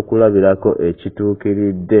okubeera ekyokulabirako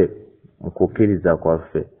ekituukiridde mu kukkiriza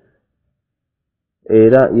kwaffe.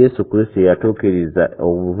 Era Yesu Kristo yatuukiriza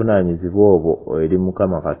obuvunaanyizibwa obwo eri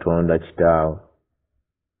Mukama Katonda Kitaawe.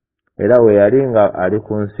 Era we yali nga ali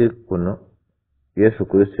ku nsi kuno Yesu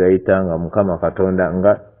Kristo yayitanga Mukama Katonda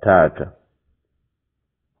nga Taata.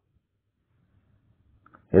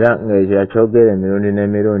 Era ng'ekyo yakyogera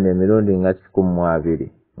emirundi nga 12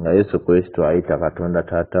 nga Yesu Kristo ayita Katonda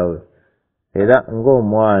Taata we. Era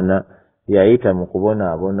ng'omwana yayita mu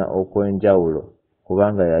kubonaabona okw'enjawulo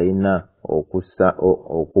kubanga yalina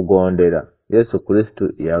okugondera. Yesu Kristo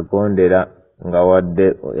yagondera nga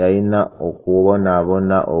wadde yalina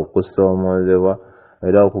okubonaabona okusoomoozebwa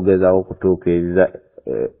era okugezaako okutuukiriza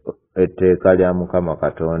etteeka lya Mukama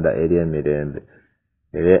Katonda ery'emirembe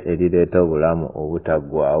era erireeta obulamu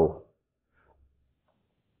obutaggwaawo.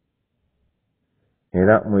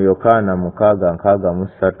 Era mu Yokaana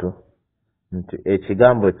 6:63 nti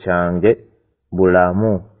ekigambo kyange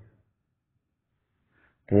bulamu.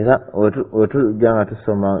 Era otujja nga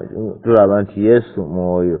tusoma tulaba nti Yesu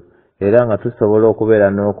mwoyo era nga tusobola okubeera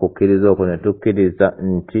n'okukkiriza okwo ne tukkiriza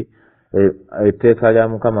nti etteeka lya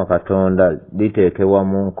Mukama Katonda liteekebwa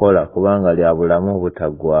mu nkola kubanga lya bulamu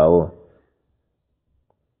obutaggwaawo.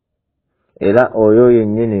 Era oyo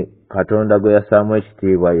yennyini Katonda gwe yassaamu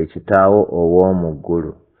ekitiibwa ye Kitaawo ow'omu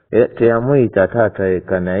ggulu. Teyamuyita taata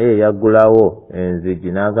yekka naye yaggulawo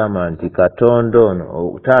enzigi n'agamba nti Katonda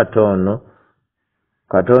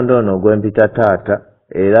ono gwe mpita taata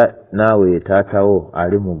era naawe ye taatawo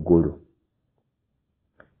ali mu ggulu.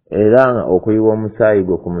 Era okuyiwa omusaayi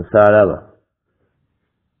gwe ku musaalaba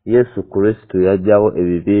Yesu Kristo yaggyawo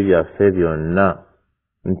ebibi byaffe byonna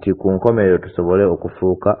nti ku nkomerero tusobole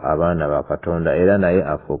okufuuka abaana ba Katonda era naye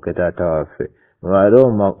afuuke taata waffe. Mu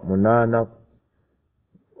Baroma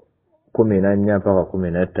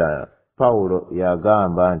 8:14-15 Pawulo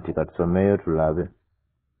yagamba nti katusomeyo tulabe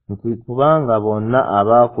nti kubanga bonna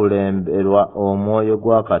abaakulemberwa omwoyo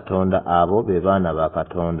gwa Katonda abo be baana ba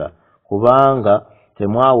Katonda. Kubanga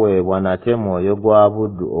temwaweebwa nate mwoyo gwa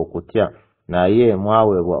buddu okutya naye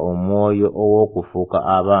mwaweebwa omwoyo ow'okufuuka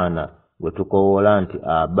abaana gwe tukoowoola nti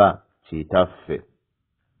Aba Kitaffe.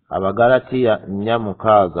 Abagalatiya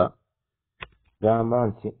 4:6 gamba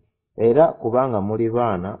nti era kubanga muli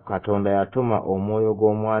baana Katonda yatuma omwoyo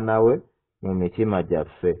gw'omwana we mu mitima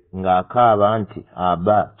gyaffe ng'akaaba nti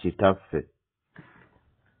Aba Kitaffe.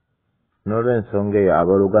 N'olw'ensonga eyo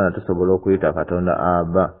abooluganda tusobola okuyita Katonda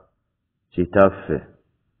Aba Kitaffe.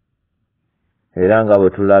 Era nga bwe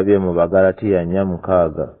tulabye mu Bagalatiya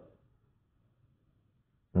 4:6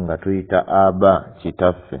 nga tuyita Aba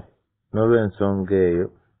Kitaffe. N'olw'ensonga eyo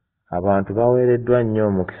abantu baweereddwa nnyo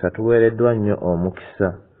omukisa, tuweereddwa nnyo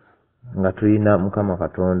omukisa nga tulina Mukama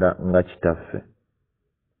Katonda nga Kitaffe.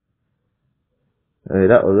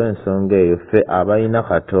 Era olw'ensonga eyo ffe abalina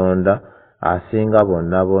Katonda asinga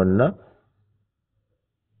bonna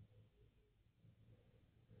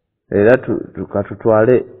era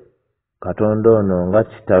tukatutwale Katonda ono nga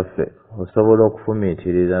Kitaffe osobola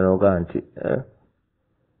okufumiitiriza n'oga nti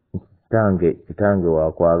kitange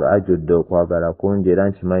wakwagala ajjudde okwagala kungi era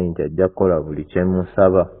nkimanyi nti ajja kukola buli kye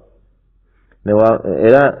musaba.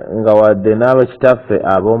 Era nga wadde n'abakitaffe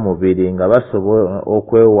ab'omubiri nga basobola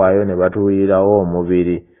okwewaayo ne batuwulirawo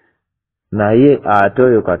omubiri naye ate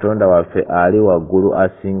oyo Katonda waffe ali waggulu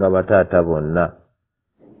asinga bataata bonna.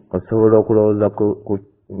 Osobola okulowooza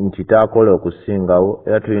nti taakola okusingawo,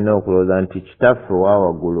 era tulina okulowooza nti kitaffe wa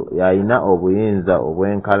waggulu y'alina obuyinza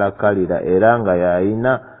obw'enkalakkalira era nga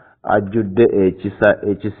y'alina ajjudde ekisa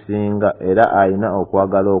ekisinga era alina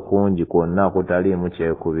okwagala okungi kwonna kutaliimu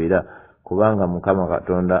kyekubira, kubanga Mukama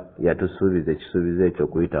Katonda yatusuubiza ekisuubizo ekyo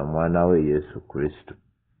okuyita mu mwana we Yesu Kristo.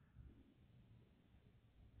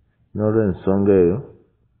 N'olw'ensonga eyo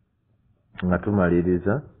nga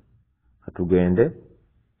tumaliriza katugende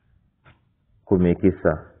ku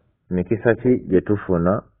mikisa. Mikisa ki gye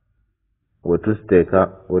tufuna we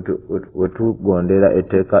tugondera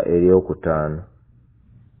etteeka eryokutaano?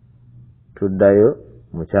 Tuddayo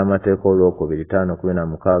mu kyamateeka olwokubiri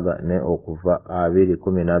 5:16 ne okuva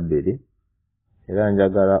 2:12 era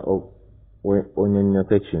njagala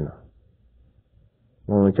onyonnyoke kino.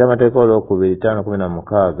 Mu kyamateeka olwokubiri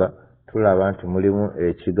 5:16 tulaba nti mulimu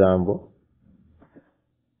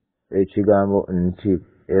ekigambo nti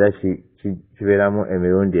era kibeeramu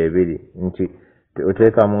emirundi ebiri nti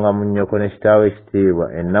oteekamanga mu nnyoko ne kitaawo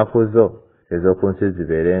ekitiibwa ennaku zo ez'oku nsi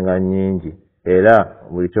zibeerenga nnyingi era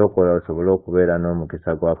buli kyokola osobole okubeera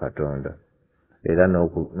n'omukisa gwa Katonda era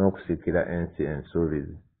n'okusikira ensi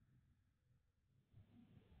ensuubizi.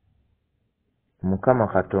 Mukama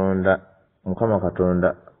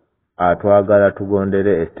Katonda atwagala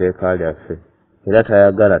tugondere etteeka lyaffe era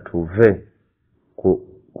tayagala tuve ku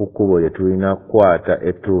kkubo lye tulina kukwata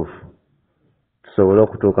ettuufu tusobole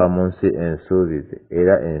okutuuka mu nsi ensuubizi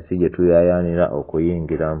era ensi gye tuyaayaanira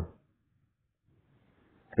okuyingiramu.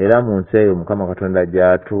 Era mu nsi eyo Mukama Katonda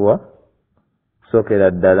gy'atuwa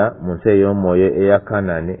kusookera ddala mu nsi ey'omwoyo eya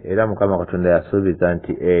Kanani, era Mukama Katonda yasuubiza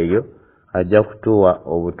nti eyo ajja kutuwa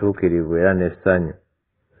obutuukirivu era n'essanyu.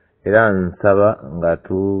 Era nsaba nga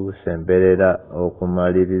tusemberera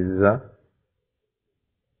okumaliriza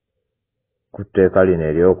ku tteeka lino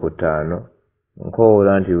eryokutaano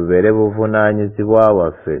nkowoola nti bubeere buvunaanyizibwa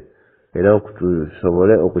bwaffe era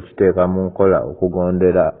tusobole okukiteeka mu nkola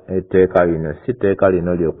okugondera etteeka lino. Si tteeka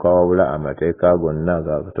lino lyokka wabula amateeka gonna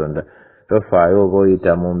ga Katonda. Tofaayo oba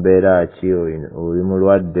oyita mu mbeera ki, oli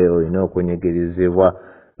mulwadde, olina okunyigirizibwa,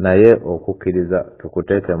 naye okukkiriza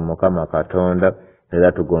tukuteeke mu Mukama Katonda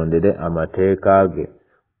era tugondere amateeka ge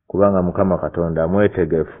kubanga Mukama Katonda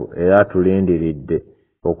mwetegefu era atulindiridde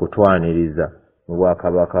okutwaniriza mu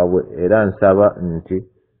bwakabaka bwe. Era nsaba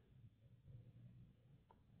nti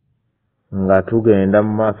nga tugenda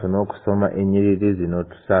mu maaso n'okusoma ennyiriri zino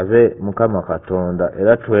tusabe Mukama Katonda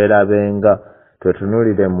era twerabenga,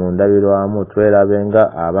 twetunulire mu ndabirwamu,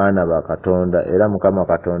 twerabenga abaana ba Katonda era Mukama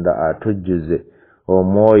Katonda atujjuze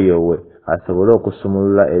omwoyo we asobole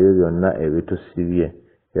okusumulula ebyo byonna ebitusibye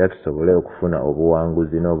era tusobole okufuna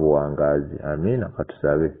obuwanguzi n'obuwangaazi. Amiina.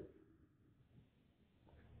 Katusabe.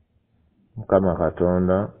 Mukama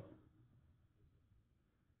Katonda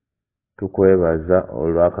tukwebaza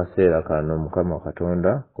olw'akaseera kano Mukama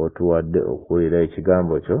Katonda k'otuwadde okuwulira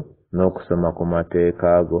ekigambo kyo n'okusoma ku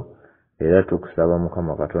mateeka go, era tukusaba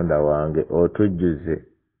Mukama Katonda wange otujjuze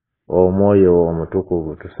omwoyo wo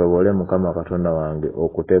omutukuvu tusobole Mukama Katonda wange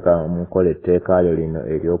okuteeka mu nkola etteeka lyo lino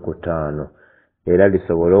eryokutaano era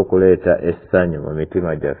lisobole okuleeta essanyu mu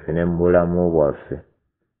mitima gyaffe ne mu bulamu bwaffe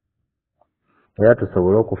era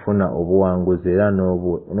tusobole okufuna obuwanguzi era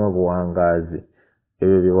n'obuwangaazi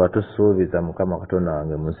ebyo bye watusuubiza Mukama Katonda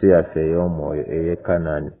wange mu nsi yaffe ey'omwoyo ey'e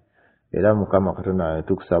Kanani. Era Mukama Katonda wange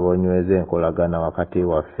tukusaba onyweze enkolagana wakati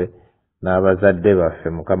waffe n'abazadde baffe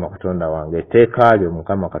Mukama Katonda wange. Etteeka lyo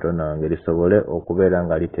Mukama Katonda wange lisobole okubeera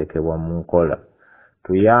nga liteekebwa mu nkola.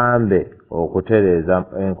 Tuyambe okutereeza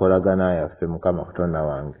enkolagana yaffe Mukama Katonda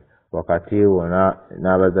wange wakati wo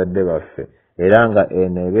n'abazadde baffe era nga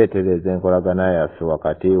eno eba etereeza enkolagana yaffe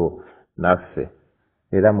wakati wo naffe.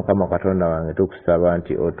 Era Mukama Katonda wange tukusaba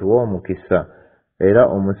nti otuwe omukisa era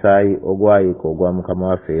omusaayi ogwayika ogwa Mukama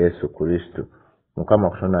waffe Yesu Kristo Mukama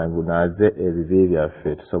Katonda wange gunaaze ebibi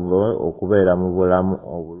byaffe tusobole okubeera mu bulamu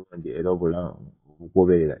obulungi era obulamu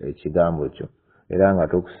okugoberera ekigambo kyo era nga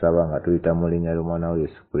tukusaba nga tuyita mu linnya ly'omwana wa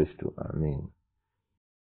Yesu Kristo. Amiina.